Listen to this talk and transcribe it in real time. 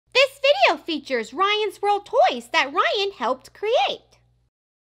also features Ryan's World toys that Ryan helped create.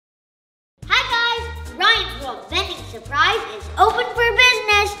 Hi guys, Ryan's World Vending Surprise is open for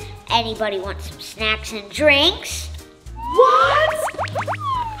business. Anybody want some snacks and drinks? What?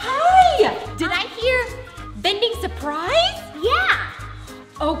 Hi! Did I hear vending surprise? Yeah.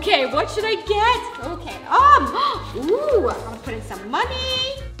 Okay, what should I get? Okay, ooh, I'm gonna put in some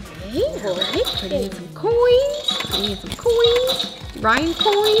money. Okay, all right, put in some coins. Ryan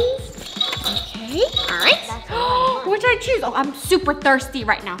coins. Okay, all right. What should I choose? Oh, I'm super thirsty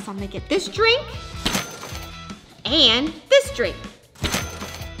right now, so I'm gonna get this drink and this drink.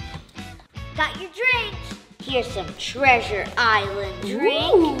 Got your drinks. Here's some Treasure Island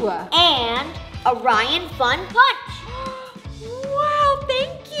drink. Ooh. And a Ryan Fun Punch. Wow,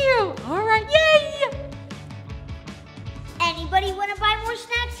 thank you. All right, yay. Anybody want to buy more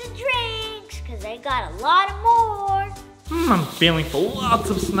snacks and drinks? Because I got a lot more. I'm feeling for lots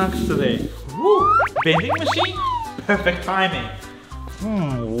of snacks today. Woo! Vending machine? Perfect timing.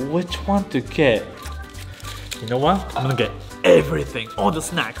 Which one to get? You know what? I'm gonna get everything, all the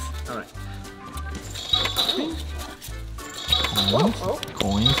snacks. Alright.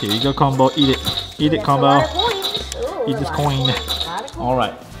 Coins, here you go, Combo. Eat it. Eat it, Combo. Eat this coin.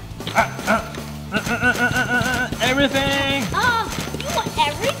 Alright. Everything! Oh, you want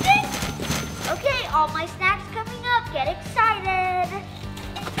everything? Okay, all my snacks coming up. Get excited.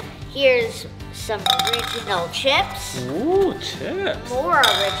 Here's some original chips. Ooh, chips. More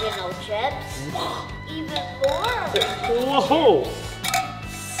original chips. Even more original Whoa!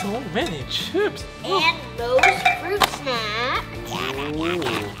 chips. So many chips. And Moe's fruit snack. And Moe's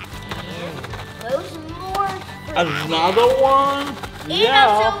more fruit Another one? And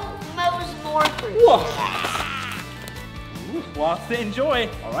also Moe's more fruit Whoa. snacks. Lots to enjoy.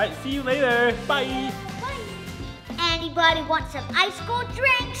 Alright, see you later. Bye. Anybody want some ice cold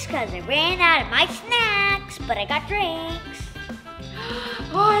drinks? Because I ran out of my snacks, but I got drinks.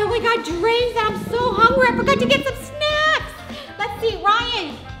 Oh, I only got drinks and I'm so hungry. I forgot to get some snacks. Let's see,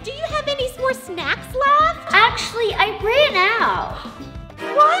 Ryan, do you have any more snacks left? Actually, I ran out.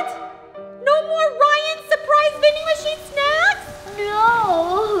 What? No more Ryan surprise vending machine snacks? No.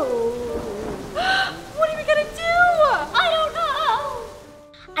 What are we gonna do? I don't know.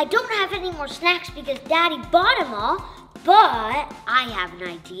 I don't have any more snacks because Daddy bought them all, but I have an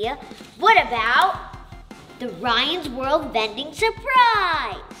idea. What about the Ryan's World Vending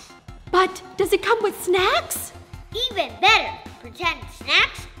Surprise? But does it come with snacks? Even better, pretend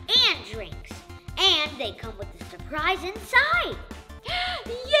snacks and drinks. And they come with a surprise inside.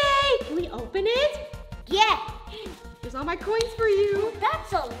 Yay! Can we open it? Yeah. Here's all my coins for you.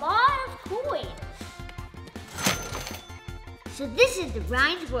 That's a lot of coins. So this is the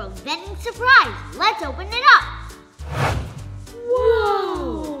Ryan's World Vending Surprise. Let's open it up.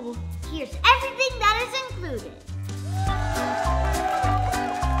 Whoa! Here's everything that is included.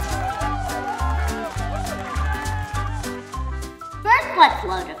 First, let's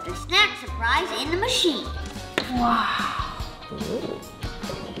load up the snack surprise in the machine. Wow.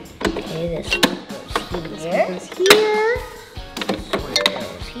 Okay, this one goes here. This goes here. This one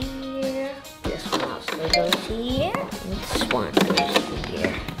goes here. This one also goes here. This one goes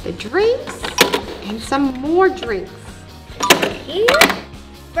here. The drinks and some more drinks. Here.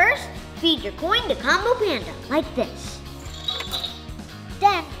 First, feed your coin to Combo Panda, like this.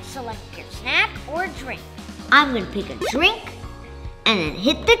 Then, select your snack or drink. I'm gonna pick a drink and then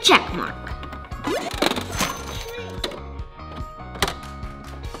hit the check mark.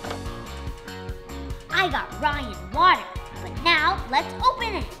 I got Ryan water, but now let's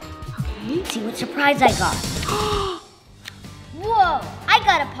open it. Okay. See what surprise I got. Whoa, I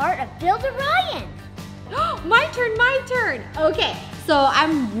got a part of Build a Ryan. My turn, my turn. Okay, so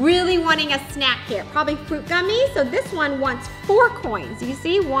I'm really wanting a snack here. Probably fruit gummies. So this one wants 4 coins. You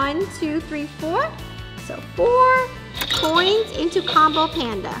see, 1, 2, 3, 4. So 4 coins into Combo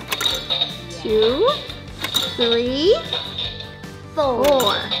Panda. 2, 3,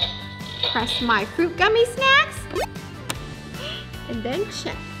 4. Press my fruit gummy snacks. And then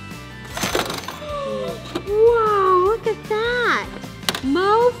check. Whoa, look at that.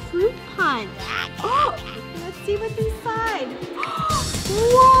 Mo fruit punch. Oh, let's see what's inside.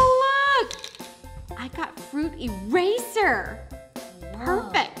 Whoa, look. I got fruit eraser.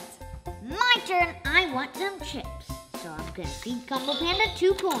 Perfect. My turn. I want some chips. So I'm gonna feed Combo Panda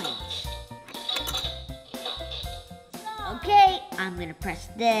 2 coins. Okay, I'm gonna press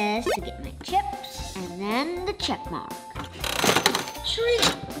this to get my chips and then the check mark.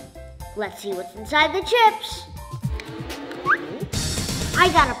 Treat. Let's see what's inside the chips. I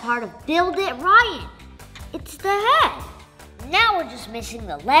got a part of Build It Ryan. It's the head. Now we're just missing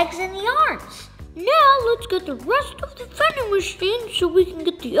the legs and the arms. Now let's get the rest of the vending machine so we can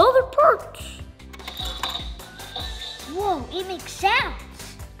get the other parts. Whoa, it makes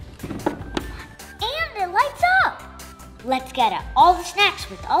sounds. And it lights up. Let's get out all the snacks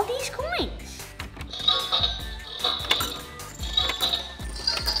with all these coins.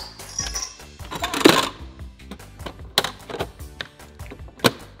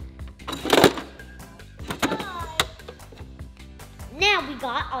 Now we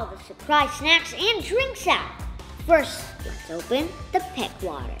got all the surprise snacks and drinks out. First, let's open the peck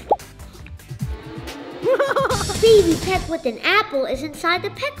water. Baby peck with an apple is inside the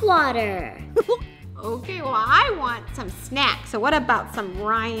peck water. Okay, well, I want some snacks. So what about some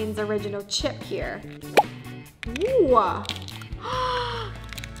Ryan's original chip here? Ooh. Got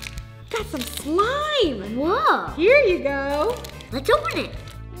some slime. Whoa. Here you go. Let's open it.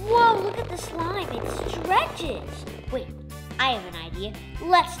 Whoa, look at the slime. It stretches. Wait, I have an idea.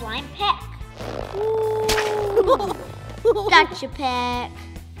 Let's slime peck. Ooh. Gotcha, peck.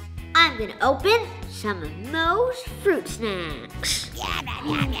 I'm gonna open some of Mo's fruit snacks.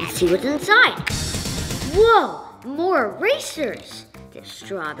 Let's see what's inside. Whoa, more erasers. There's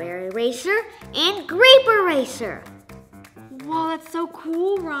strawberry eraser and grape eraser. Whoa, that's so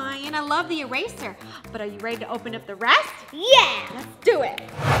cool, Ryan. I love the eraser. But are you ready to open up the rest? Yeah. Let's do it.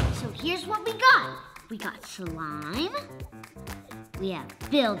 So here's what we got. We got slime. We have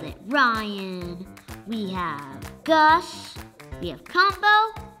Build It Ryan. We have Gus. We have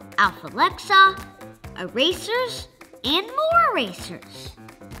Combo, Alpha Lexa, erasers, and more erasers.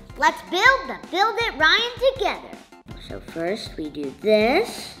 Let's build the Build It Ryan together. So first we do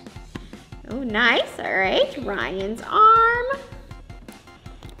this. Oh, nice. All right, Ryan's arm.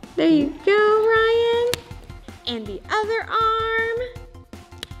 There you go, Ryan. And the other arm.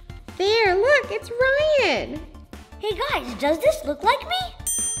 There, look, it's Ryan. Hey guys, does this look like me?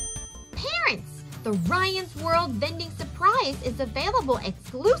 Parents, the Ryan's World Vending Surprise is available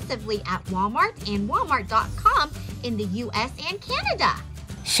exclusively at Walmart and Walmart.com in the US and Canada.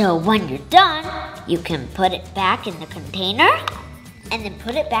 So when you're done, you can put it back in the container and then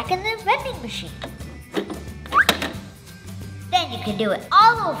put it back in the vending machine. Then you can do it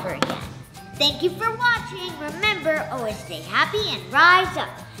all over again. Thank you for watching. Remember, always stay happy and rise up.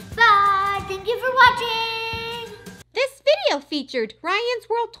 Bye. Thank you for watching. This video featured Ryan's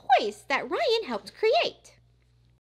World toys that Ryan helped create.